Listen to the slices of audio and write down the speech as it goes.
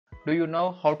Do you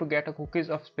know how to get a cookies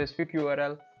of specific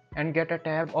URL and get a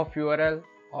tab of URL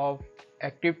of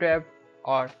active tab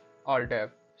or all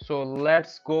tab? So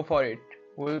let's go for it.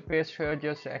 We'll paste here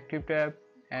just active tab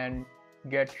and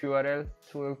get URL.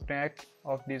 So we'll connect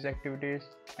of these activities,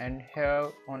 and here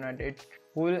on edit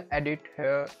we'll edit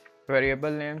here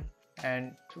variable name,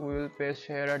 and we'll paste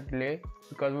here a delay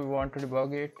because we want to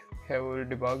debug it. Here we'll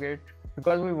debug it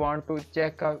because we want to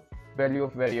check a value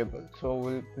of variable. So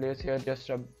we'll place here just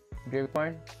a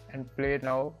breakpoint and play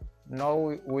now. Now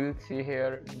we'll see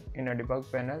here in a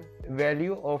debug panel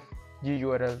value of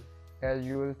GURL. As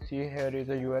you will see, here is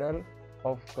a URL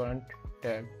of current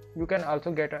tab. You can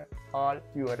also get all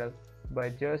URL by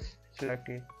just select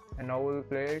it, and now we'll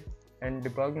play it and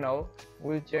debug. Now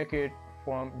we'll check it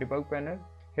from debug panel.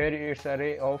 Here is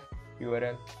array of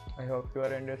URL. I hope you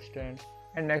are understand.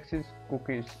 And next is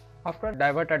cookies. After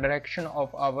divert a direction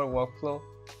of our workflow,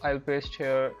 I'll paste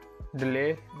here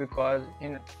delay because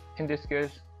in this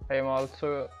case I am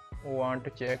also want to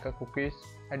check a cookies,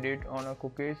 edit on a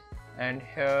cookies, and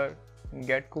here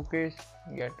get cookies,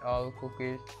 get all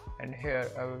cookies, and here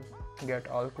I will get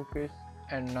all cookies,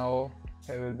 and now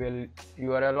there will be a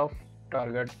URL of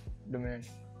target domain.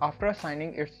 After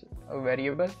assigning its a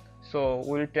variable, so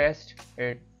we'll test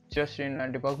it just in a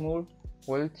debug mode.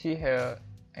 We'll see here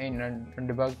in a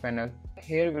debug panel,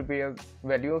 here will be a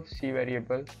value of C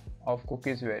variable of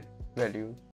cookies value.